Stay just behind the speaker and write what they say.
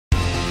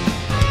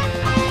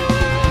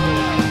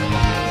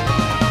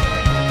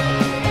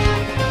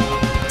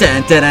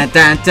Dun, dun, dun,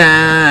 dun,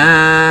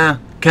 dun.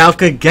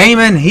 Kafka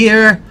Gaming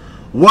here.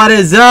 What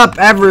is up,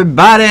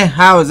 everybody?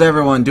 How is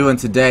everyone doing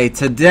today?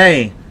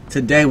 Today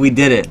we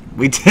did it.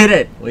 We did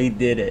it.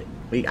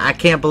 I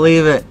can't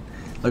believe it.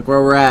 Look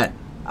where we're at.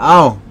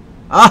 Oh.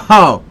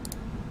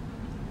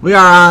 We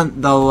are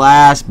on the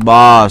last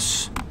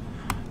boss.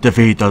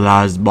 Defeat the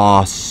last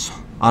boss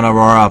on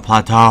Aurora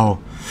Plateau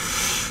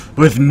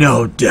with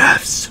no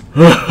deaths.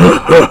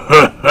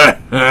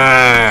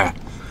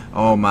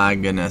 Oh my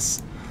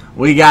goodness.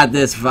 We got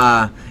this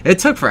far. It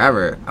took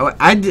forever.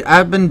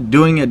 I've been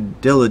doing it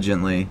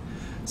diligently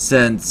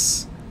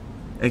since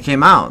it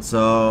came out.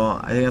 So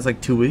I think it's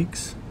like 2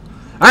 weeks.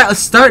 Alright, let's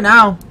start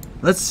now.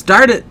 Let's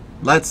start it.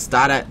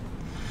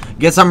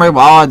 Get some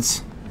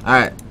rewards.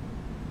 Alright.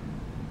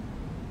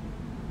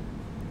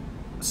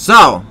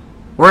 So,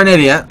 we're an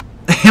idiot.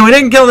 And we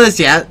didn't kill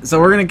this yet. So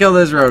we're going to kill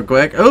this real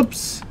quick.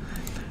 Oops.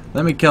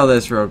 Let me kill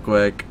this real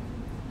quick.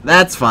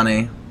 That's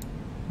funny.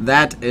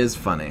 That is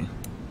funny.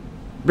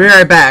 Be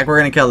right back. We're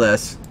gonna kill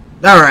this.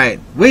 All right,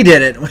 we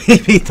did it. We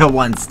beat the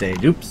one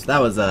stage. Oops, that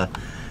was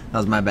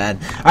my bad.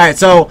 All right,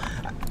 so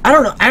I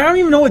don't know. I don't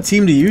even know what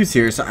team to use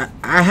here. So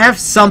I have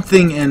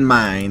something in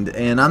mind,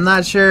 and I'm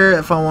not sure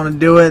if I want to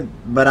do it,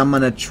 but I'm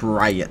gonna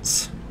try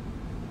it.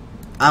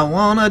 I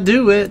wanna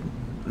do it,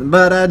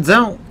 but I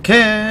don't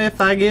care if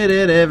I get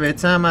it every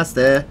time I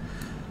stare.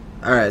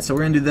 All right, so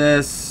we're gonna do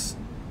this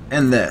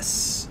and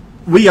this.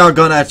 We are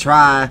gonna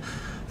try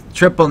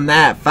triple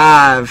nat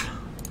 5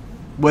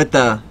 with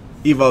the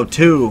Evo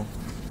 2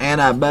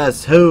 and I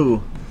best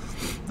who.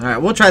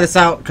 Alright, we'll try this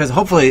out because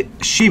hopefully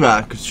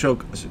Shiba could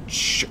choke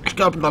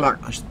up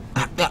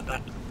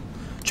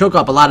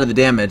a lot of the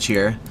damage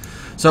here.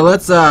 So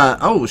let's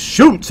oh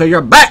shoot, so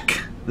you're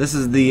back. This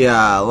is the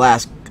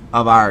last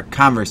of our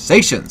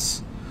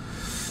conversations.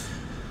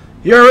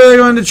 You're really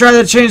going to try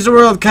to change the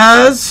world,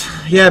 cuz?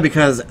 Yeah,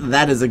 because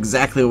that is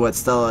exactly what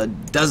Stella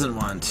doesn't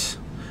want.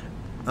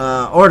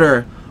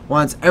 Order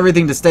wants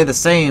everything to stay the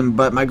same,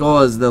 but my goal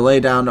is to lay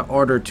down the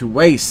order to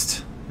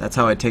waste. That's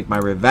how I take my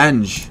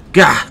revenge.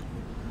 Gah!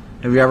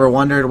 Have you ever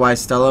wondered why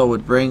Stella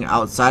would bring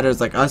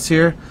outsiders like us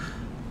here?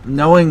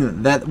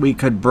 Knowing that we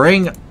could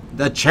bring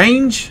the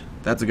change?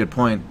 That's a good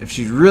point. If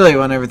she really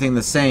wanted everything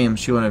the same,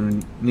 she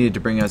wouldn't have needed to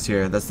bring us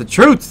here. That's the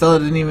truth. Stella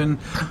didn't even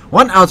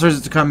want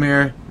outsiders to come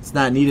here. It's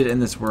not needed in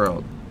this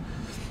world.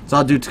 It's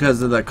all due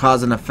because of the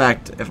cause and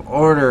effect. If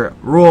order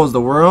rules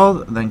the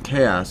world, then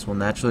chaos will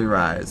naturally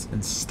rise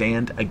and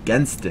stand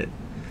against it.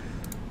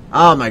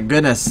 Oh my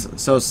goodness.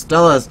 So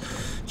Stella's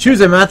choose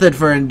a method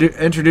for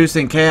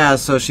introducing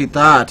chaos, so she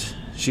thought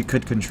she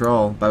could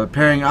control. By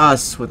preparing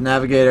us with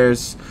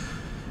navigators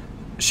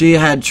she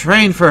had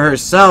trained for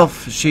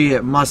herself, she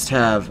must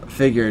have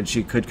figured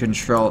she could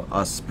control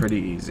us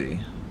pretty easy.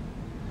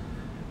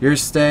 You're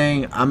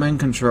saying I'm in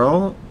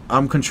control?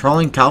 I'm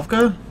controlling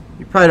Kafka?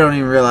 You probably don't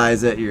even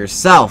realize it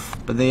yourself,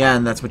 but in the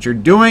end, that's what you're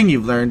doing.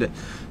 You've learned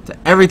that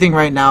everything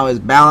right now is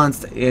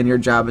balanced, and your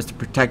job is to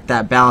protect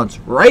that balance.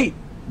 Right?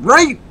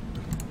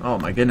 Oh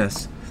my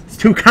goodness, it's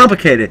too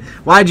complicated.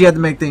 Why'd you have to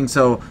make things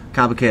so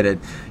complicated?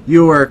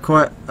 You were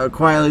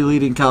quietly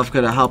leading Kafka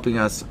to helping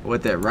us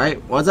with it,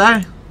 right? Was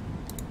I?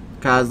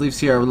 Cause leave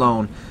Sierra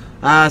alone.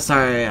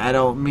 Sorry, I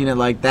don't mean it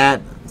like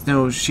that.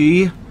 No,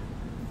 she.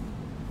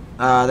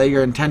 That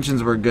your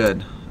intentions were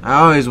good.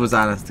 I always was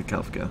honest to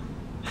Kafka.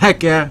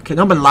 Heck yeah,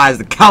 nobody lies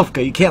to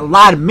Kafka. You can't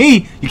lie to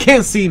me. You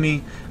can't see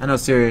me. I know,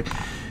 Siri.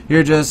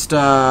 You're just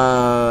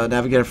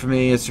navigator for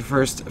me. It's your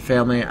first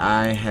family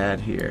I had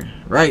here.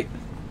 Right.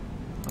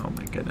 Oh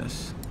my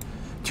goodness.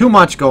 Too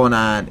much going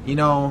on. You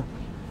know,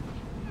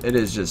 it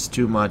is just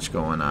too much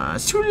going on.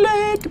 It's too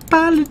late to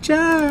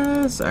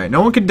apologize. Alright,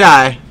 no one can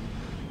die.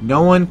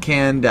 No one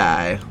can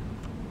die.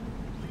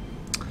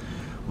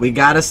 We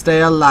gotta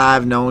stay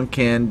alive. No one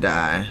can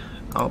die.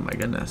 Oh my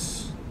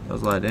goodness. That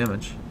was a lot of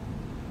damage.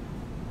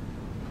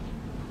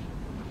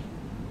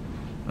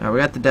 Alright, we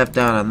got the def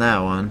down on that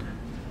one.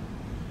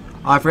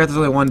 Oh, I forgot there's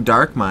only one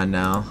dark mine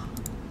now.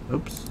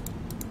 Oops.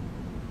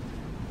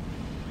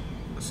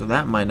 So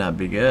that might not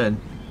be good.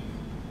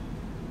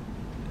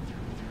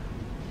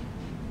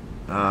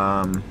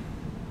 Might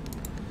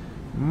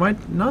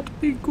not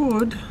be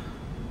good.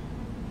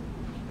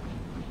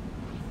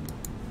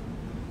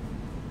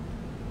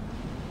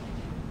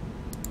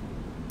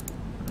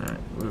 Alright,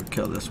 we'll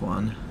kill this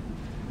one.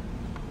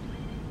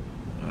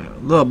 Alright, a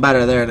little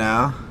better there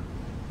now.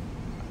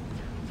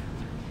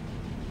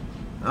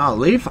 Oh,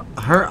 leave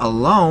her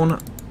alone.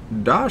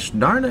 Gosh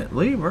darn it,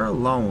 leave her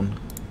alone.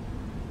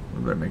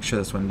 We better make sure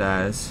this one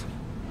dies.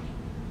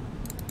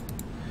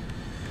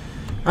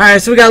 Alright,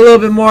 so we got a little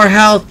bit more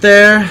health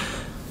there.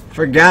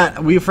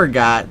 We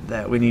forgot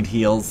that we need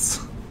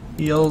heals.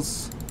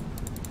 Heals.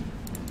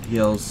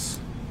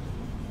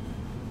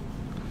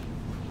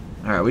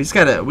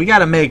 Alright, we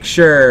gotta make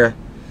sure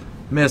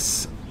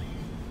Miss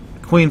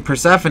Queen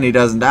Persephone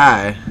doesn't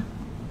die.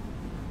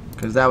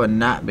 Cause that would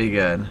not be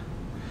good.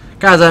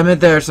 Guys, I admit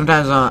there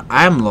sometimes I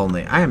am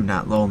lonely. I am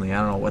not lonely.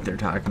 I don't know what they're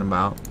talking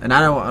about. And I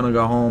don't want to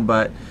go home,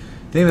 but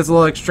I think that's a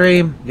little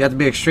extreme. You have to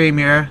be extreme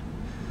here.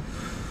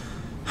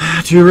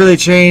 to really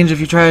change. If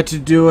you try to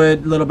do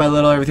it little by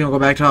little, everything will go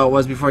back to how it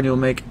was before and you'll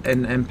make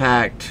an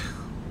impact.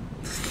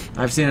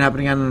 I've seen it happen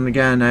again and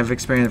again. I've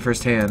experienced it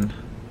firsthand.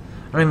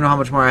 I don't even know how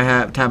much more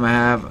time I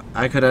have.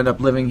 I could end up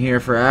living here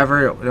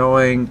forever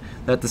knowing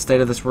that the state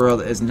of this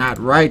world is not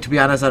right. To be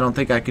honest, I don't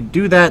think I could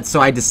do that,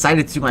 so I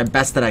decided to do my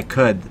best that I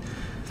could.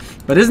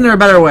 But isn't there a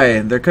better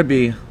way? There could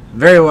be,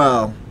 very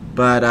well.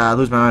 But I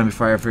lose my mind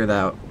before I figure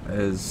that out.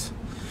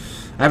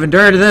 I've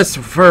endured this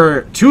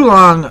for too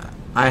long.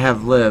 I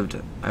have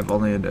lived. I've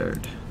only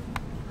endured.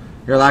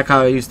 You're like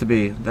how it used to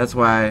be. That's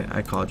why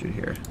I called you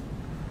here.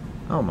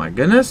 Oh my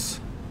goodness.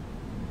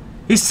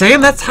 He's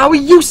saying that's how he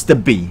used to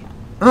be.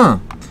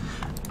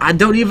 I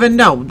don't even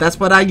know. That's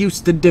what I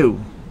used to do.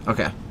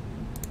 Okay.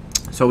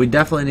 So we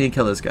definitely need to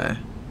kill this guy.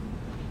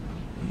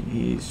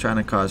 He's trying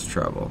to cause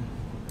trouble.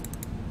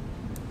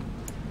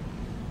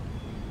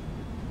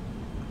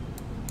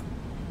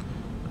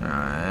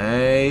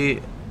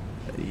 Alright.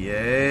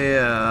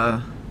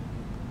 Yeah.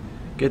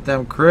 Get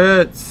them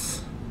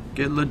crits.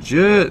 Get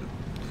legit.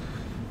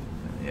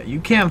 Yeah, you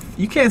can't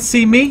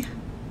see me.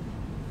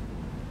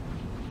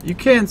 You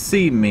can't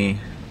see me.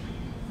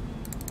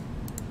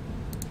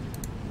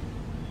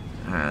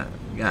 Alright,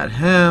 got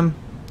him.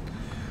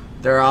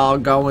 They're all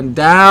going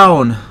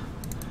down.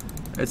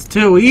 It's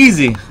too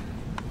easy.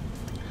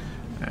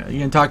 Alright, you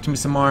gonna talk to me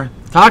some more?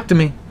 Talk to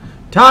me.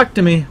 Talk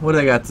to me. What do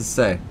they got to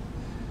say?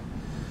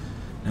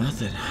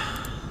 Nothing.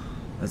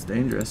 That's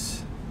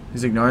dangerous.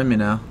 He's ignoring me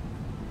now.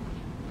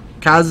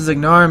 Kaz is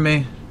ignoring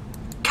me.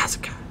 Kaz.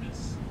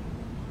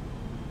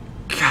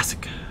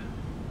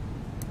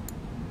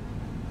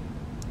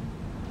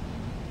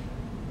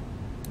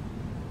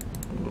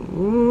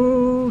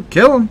 Ooh,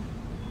 kill him.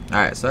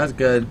 Alright, so that's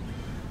good.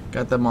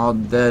 Got them all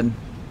dead.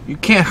 You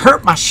can't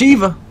hurt my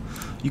Shiva.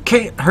 You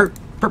can't hurt.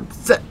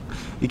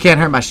 You can't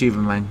hurt my Shiva,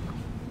 man.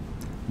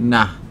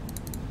 Nah.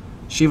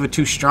 Shiva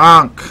too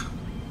strong.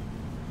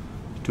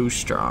 Too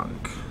strong.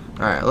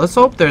 Alright, let's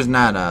hope there's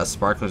not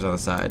sparklers on the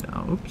side.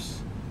 Oh,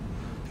 oops.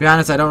 To be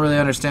honest, I don't really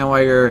understand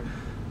what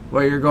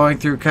you're going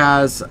through,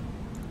 Kaz.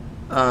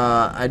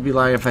 I'd be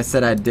lying if I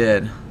said I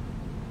did.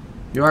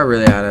 You are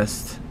really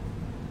honest.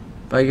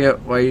 But I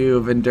get why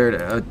you've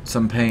endured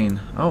some pain.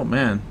 Oh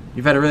man,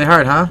 you've had it really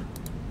hard, huh?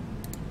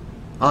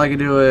 All I can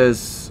do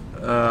is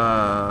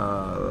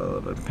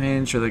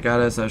pain. Sure, the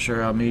goddess. I'm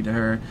sure I'll meet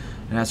her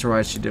and ask her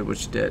why she did what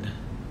she did.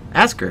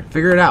 Ask her.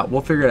 Figure it out.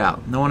 We'll figure it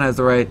out. No one has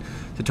the right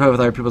to toy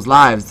with other people's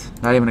lives.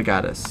 Not even a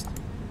goddess.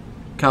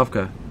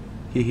 Kafka.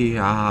 Hee hee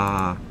ha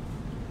ha.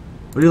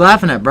 What are you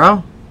laughing at,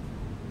 bro?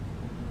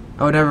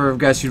 I would never have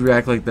guessed you'd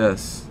react like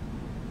this.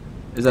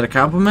 Is that a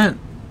compliment?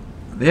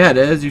 Yeah, it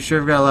is. You sure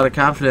have got a lot of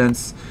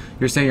confidence.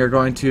 You're saying you're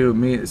going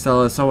to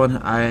sell someone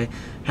I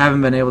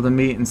haven't been able to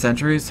meet in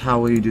centuries? How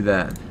will you do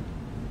that?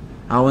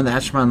 I'll win the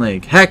Ashman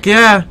League. Heck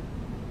yeah!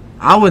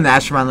 I'll win the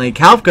Ashman League.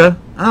 Kafka!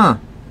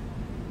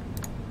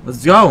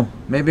 Let's go.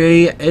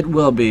 Maybe it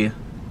will be.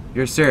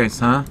 You're serious,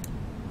 huh?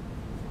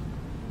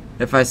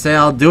 If I say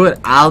I'll do it,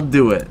 I'll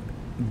do it.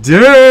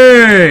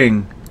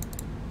 Dang!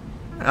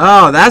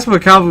 Oh, that's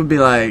what Kafka would be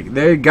like.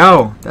 There you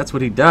go. That's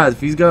what he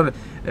does.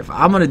 If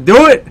I'm gonna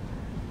do it,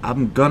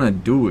 I'm gonna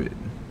do it.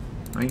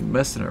 I ain't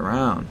messing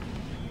around.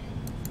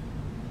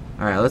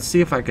 Alright, let's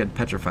see if I could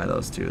petrify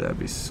those two. That'd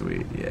be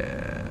sweet.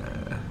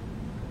 Yeah.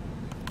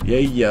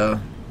 Yeah.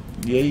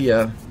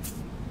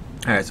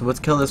 Alright, so let's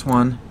kill this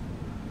one.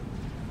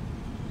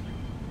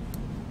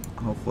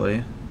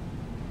 Hopefully.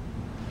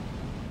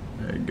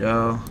 There you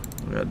go.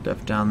 We got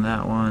def down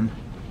that one.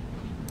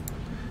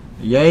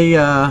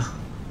 Yeah.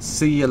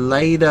 See you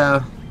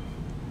later.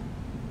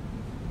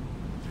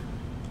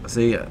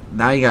 See,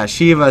 now you got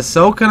Shiva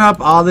soaking up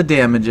all the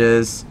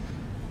damages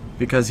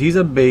because he's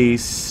a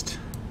beast.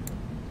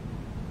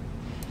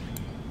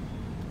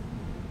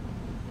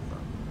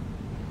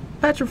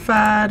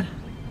 Petrified.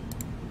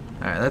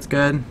 Alright, that's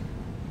good.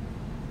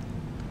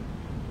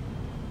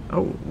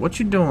 Oh, what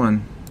you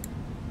doing?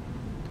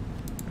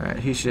 Alright,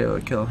 he should be able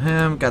to kill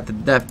him. Got the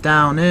def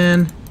down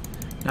in.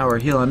 Now we're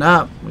healing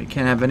up. We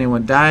can't have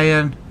anyone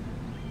dying.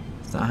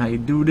 That's not how you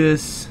do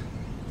this.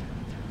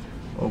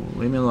 Oh,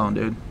 leave me alone,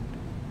 dude.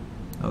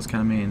 That was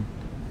kind of mean.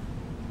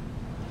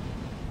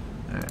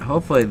 Alright,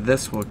 hopefully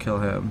this will kill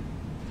him.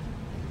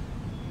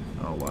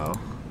 Oh, wow.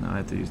 Now I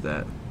have to use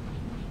that.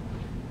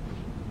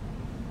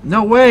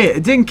 No way!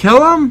 It didn't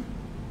kill him?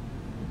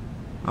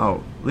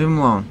 Oh, leave him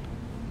alone.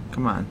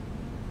 Come on.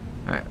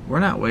 Alright, we're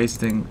not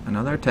wasting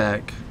another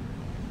attack.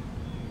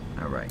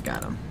 Alright,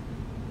 got him.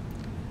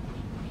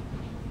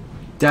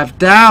 Def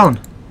down!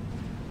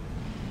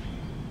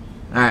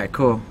 Alright,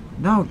 cool.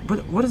 No,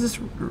 but what is this?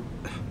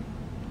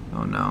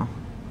 Oh no.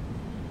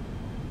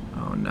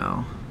 Oh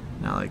no.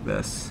 Not like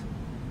this.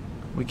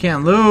 We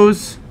can't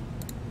lose.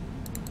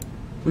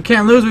 We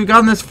can't lose. We've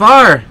gotten this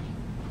far.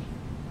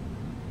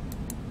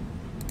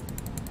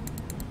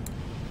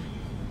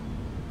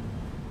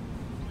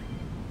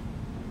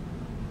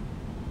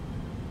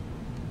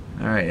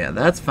 Alright, yeah,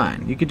 that's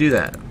fine. You could do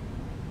that.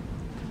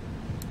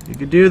 You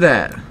could do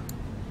that.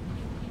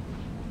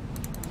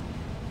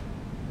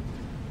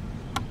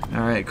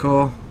 Alright,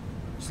 cool.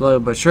 Slowly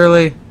but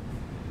surely.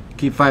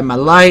 Keep fighting my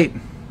light.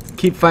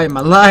 Keep fighting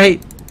my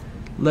light.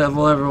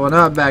 Level everyone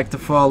up back to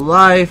full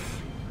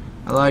life.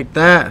 I like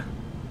that.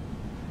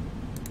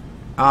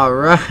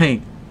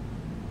 Alright.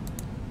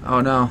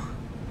 Oh no.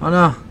 Oh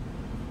no.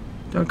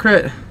 Don't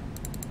crit.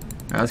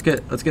 Alright,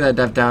 let's get that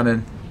def down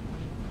in.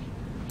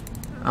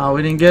 Oh,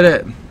 we didn't get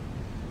it.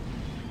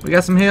 We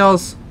got some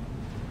heals.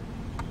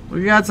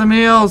 We got some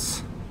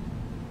heals.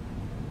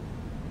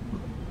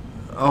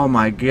 Oh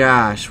my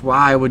gosh.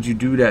 Why would you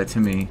do that to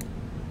me?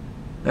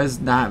 That's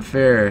not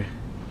fair.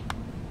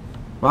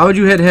 Why would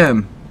you hit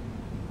him?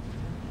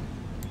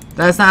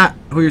 That's not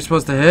who you're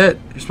supposed to hit.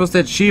 You're supposed to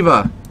hit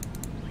Shiva.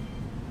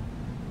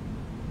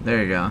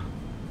 There you go.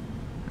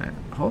 Alright,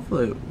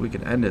 hopefully we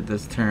can end it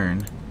this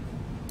turn.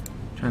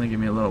 Trying to get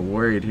me a little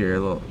worried here. A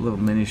little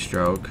mini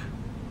stroke.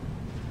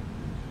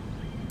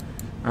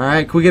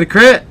 Alright, can we get a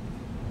crit?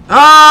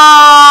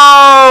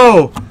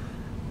 Oh!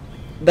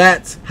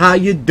 That's how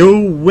you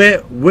do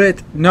it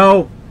with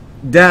no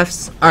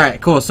deaths.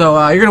 Alright, cool. So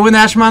you're going to win the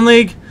Ashman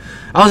League.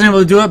 I wasn't able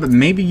to do it, but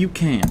maybe you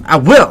can. I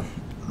will!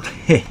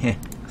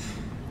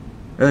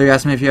 Earlier you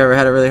asked me if you ever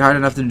had it really hard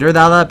enough to endure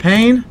all that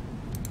pain.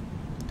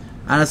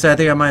 Honestly, I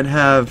think I might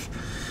have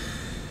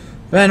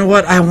been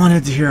what I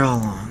wanted to hear all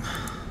along.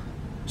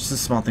 Just a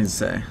small thing to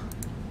say.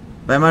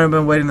 But I might have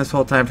been waiting this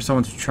whole time for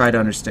someone to try to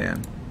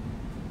understand.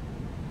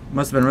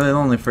 Must have been really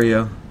lonely for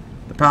you.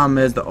 The problem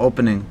is the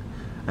opening.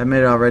 I made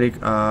it already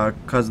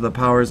because the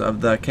powers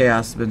of the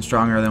chaos have been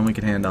stronger than we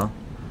could handle.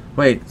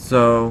 Wait,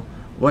 so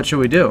what should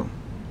we do?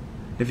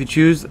 If you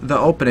choose the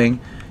opening,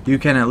 you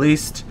can at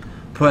least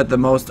put the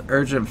most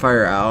urgent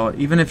fire out.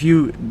 Even if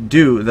you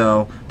do,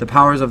 though, the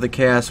powers of the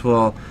chaos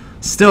will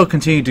still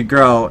continue to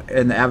grow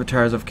and the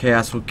avatars of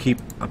chaos will keep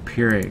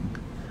appearing.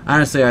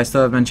 Honestly, I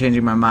still have been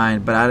changing my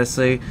mind, but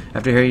honestly,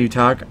 after hearing you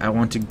talk, I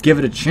want to give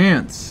it a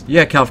chance.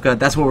 Yeah, Kefka,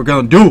 that's what we're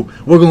going to do.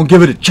 We're going to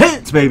give it a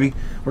chance, baby.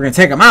 We're going to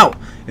take them out.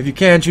 If you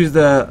can choose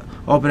the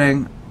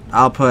opening,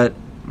 I'll put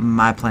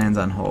my plans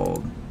on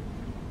hold.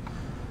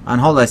 On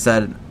hold, I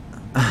said.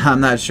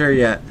 I'm not sure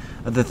yet.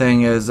 The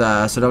thing is,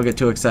 so don't get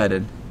too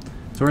excited.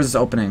 So where's this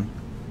opening?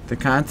 The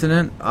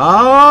continent?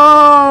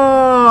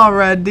 Oh,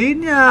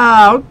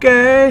 Radinia.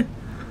 Okay.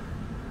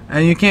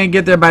 And you can't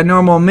get there by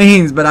normal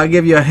means, but I'll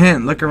give you a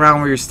hint. Look around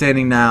where you're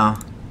standing now.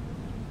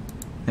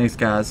 Thanks,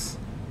 guys.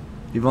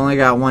 You've only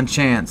got one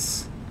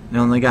chance. You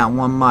only got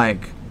one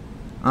mic.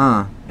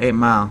 8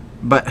 Mile.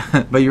 But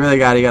you really you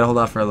gotta hold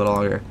off for a little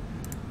longer.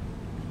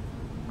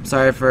 I'm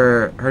sorry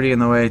for hurting you in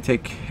the way.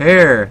 Take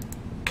care.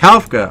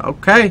 Kafka,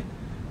 okay.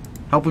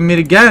 Hope we meet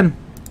again.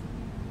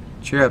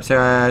 Cheer up,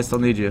 Sarah. I still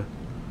need you.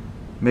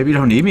 Maybe you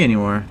don't need me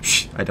anymore.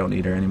 Psh, I don't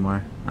need her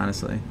anymore,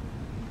 honestly.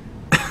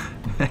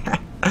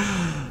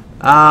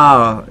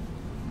 Oh,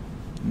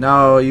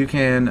 no, you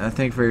can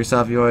think for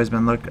yourself. You've always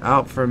been look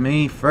out for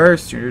me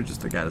first. You're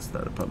just the goddess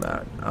that I put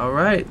that. All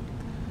right.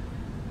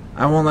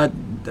 I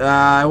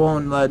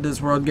won't let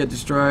this world get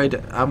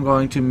destroyed. I'm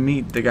going to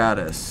meet the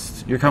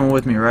goddess. You're coming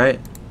with me, right?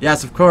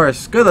 Yes, of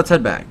course. Good. Let's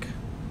head back.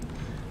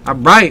 All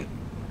right.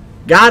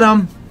 Got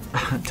him.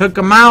 Took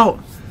him out.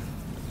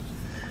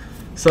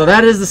 So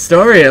that is the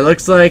story. It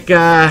looks like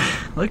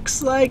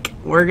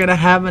we're gonna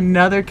have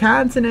another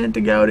continent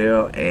to go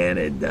to, and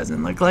it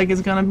doesn't look like it's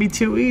gonna be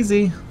too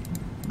easy.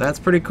 That's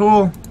pretty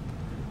cool.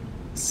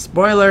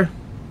 Spoiler.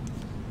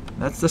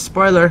 That's the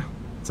spoiler.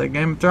 It's like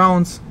Game of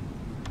Thrones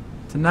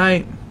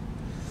tonight.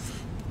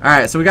 All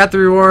right, so we got the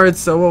rewards.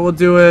 So what we'll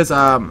do is, you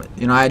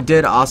know, I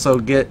did also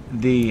get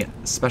the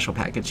special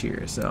package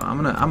here. So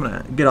I'm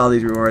gonna get all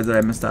these rewards that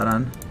I missed out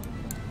on.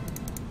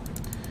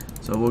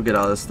 So we'll get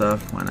all this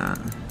stuff. Why not?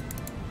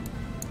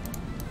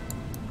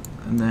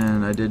 And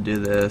then I did do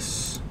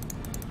this.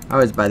 I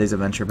always buy these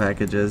adventure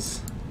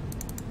packages.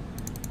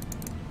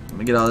 Let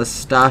me get all this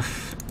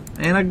stuff.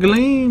 And a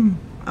gleam.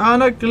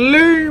 And a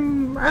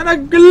gleam. And a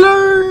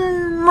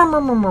gleam.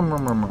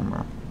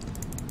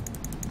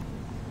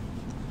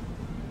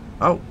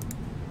 Oh.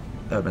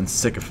 That would have been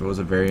sick if it was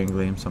a varying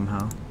gleam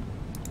somehow.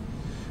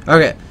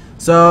 Okay.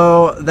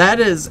 So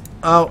that is.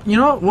 Oh, you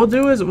know what we'll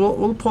do is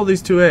we'll pull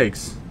these 2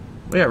 eggs.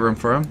 We got room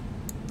for them.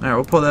 Alright,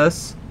 we'll pull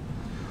this.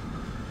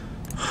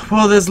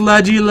 Pull this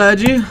leggy.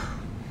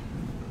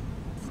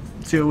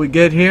 See what we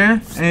get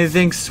here.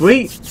 Anything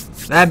sweet?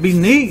 That'd be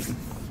neat.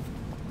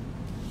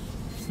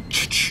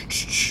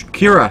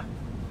 Kira.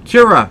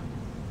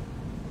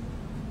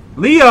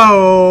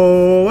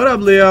 Leo. What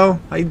up, Leo?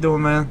 How you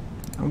doing, man?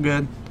 I'm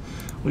good.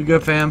 We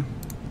good, fam?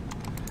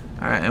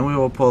 Alright, and we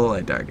will pull the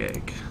light dark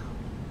egg.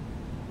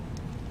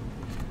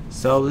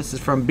 So this is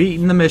from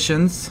Beating the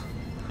Missions.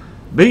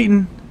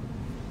 Beaten.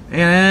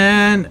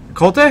 And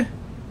Colte?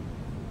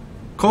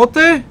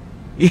 Colte?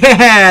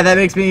 Yeah, that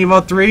makes me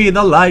Evo 3,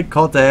 the light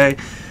Colte.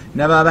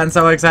 Never been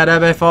so excited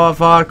before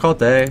for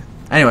Colte.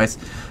 Anyways,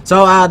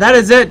 so that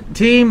is it,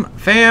 team,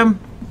 fam,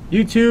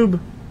 YouTube,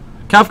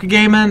 Kafka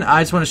Gaming.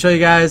 I just want to show you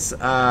guys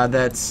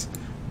that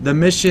the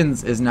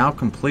missions is now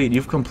complete.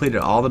 You've completed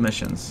all the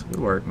missions. Good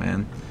work,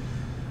 man.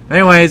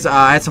 Anyways,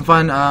 I had some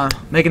fun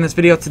making this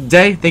video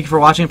today. Thank you for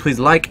watching. Please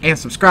like and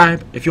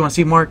subscribe if you want to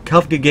see more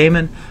Good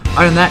Gaming.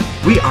 Other than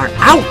that, we are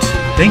out.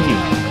 Thank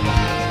you.